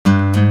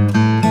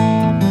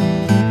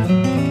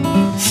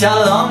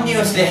Shalom, new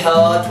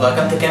Schlichot,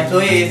 welcome to Camp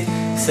Louise.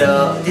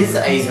 So this is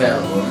Israel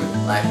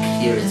room. Like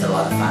here is a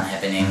lot of fun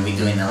happening. We're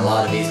doing a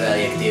lot of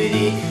Israeli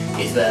activity,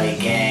 Israeli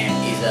game,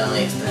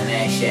 Israeli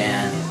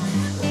explanation,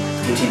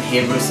 teaching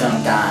Hebrew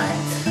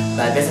sometimes.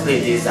 But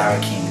basically this is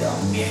our kingdom.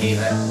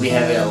 We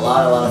have a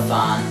lot of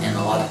fun and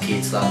a lot of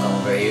kids love come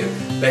over here.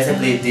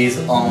 Basically this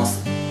is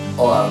almost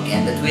all our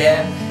game that we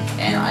have,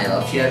 and I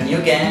love to have new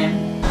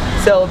game.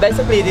 So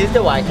basically this is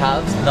the White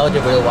House, not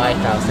the real White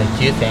House that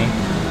you think.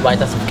 White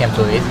House of Camp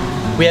Louise.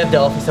 We have the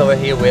office over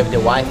here, we have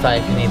the Wi-Fi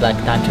if you need like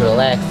time to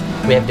relax.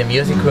 We have the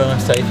music room,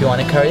 so if you want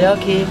to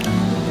karaoke.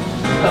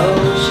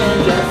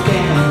 Ocean just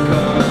can't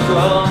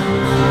control.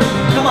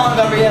 Come on,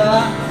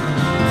 Gabriella!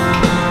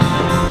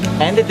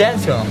 And the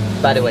dance room.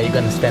 By the way, you're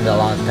gonna spend a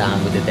long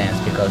time with the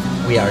dance because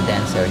we are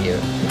dancer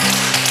here.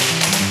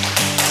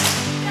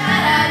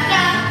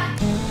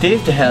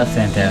 This is the health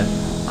center.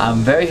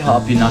 I'm very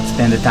hope you not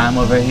spend the time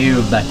over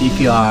here, but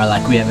if you are,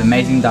 like we have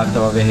amazing doctor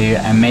over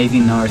here,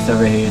 amazing nurse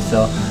over here,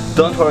 so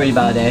don't worry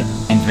about it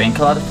and drink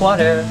a lot of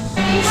water.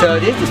 So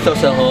this is the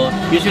social hall.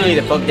 Usually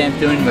the folk dance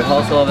doing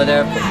rehearsal over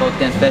there for folk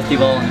dance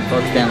festival and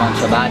folk dance on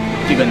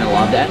Shabbat. You're gonna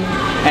love that.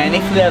 And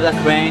if we have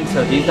like rain,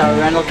 so these are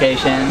our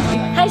locations.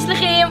 Hi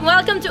Schlichim,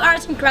 welcome to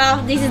Arts and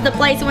Craft. This is the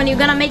place when you're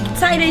gonna make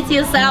excited to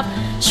yourself.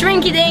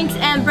 Shrinky dinks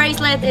and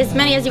bracelet, as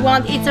many as you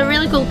want. It's a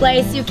really cool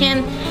place. You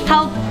can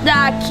help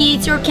the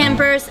kids, your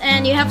campers,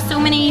 and you have so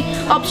many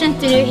options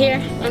to do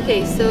here.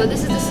 Okay, so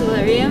this is the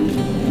solarium.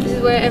 This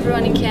is where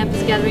everyone in camp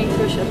is gathering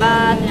for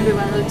Shabbat, and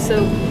everyone looks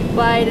so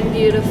white and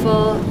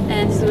beautiful.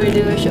 And this is where we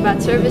do our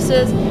Shabbat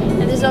services.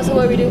 And this is also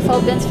where we do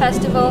folk dance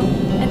festival.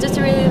 And just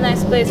a really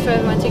nice place for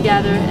everyone to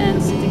gather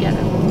and sit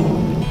together.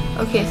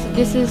 Okay, so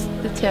this is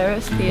the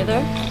Terrace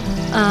Theater.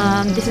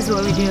 This is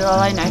where we do all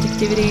our night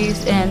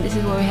activities, and this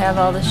is where we have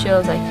all the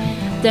shows like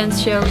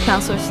dance show,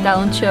 counselor's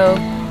talent show,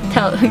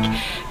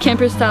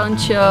 camper's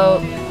talent show,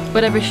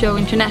 whatever show,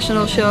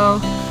 international show.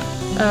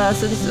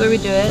 So this is where we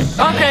do it.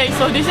 Okay,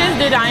 so this is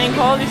the dining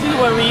hall. This is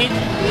where we eat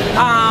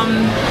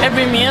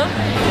every meal.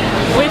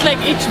 With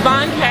like each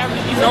bunk have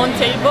its own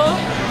table,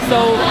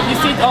 so you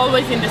sit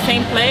always in the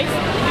same place.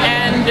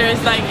 And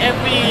there's like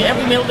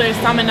every meal there's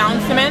some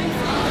announcement.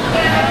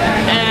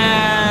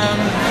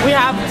 We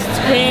have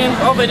screens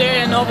over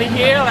there and over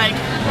here, like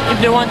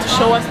if they want to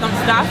show us some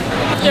stuff.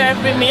 After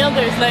every meal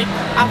there's like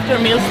after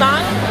meal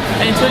song,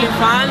 and it's really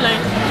fun, like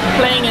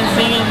playing and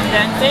singing and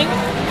dancing.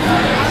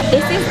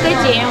 This is the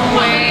gym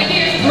where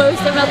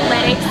most of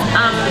athletics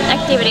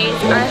activities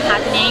are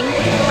happening.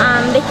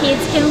 The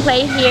kids can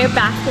play here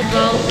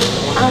basketball.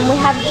 We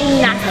have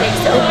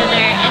gymnastics over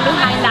there, and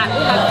behind that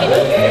we have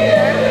fitness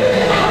center.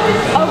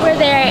 Over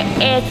there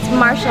it's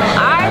martial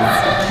arts,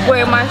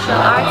 where martial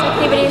arts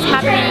activities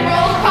happening.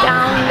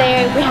 Down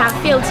there we have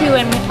field 2,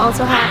 and we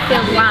also have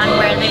field 1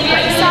 where they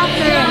play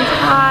soccer and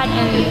quad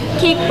and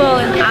kickball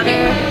and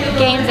other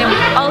games, and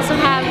we also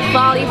have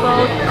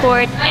volleyball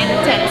court and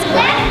tennis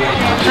court.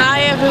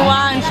 Hi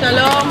everyone,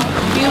 shalom.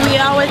 Here we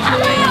are at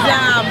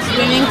Louise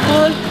swimming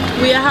pool.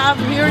 We have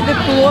here the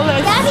pool,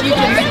 as you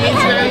can see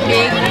it's very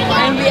big,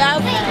 and we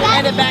have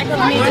at the back of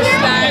me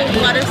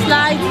the water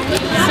slide.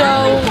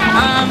 So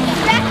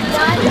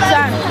it's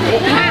fun.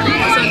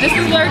 So this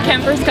is where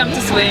campers come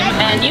to swim,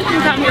 and you can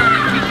come here on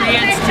your free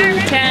periods to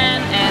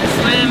tan and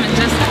swim and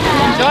just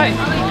enjoy.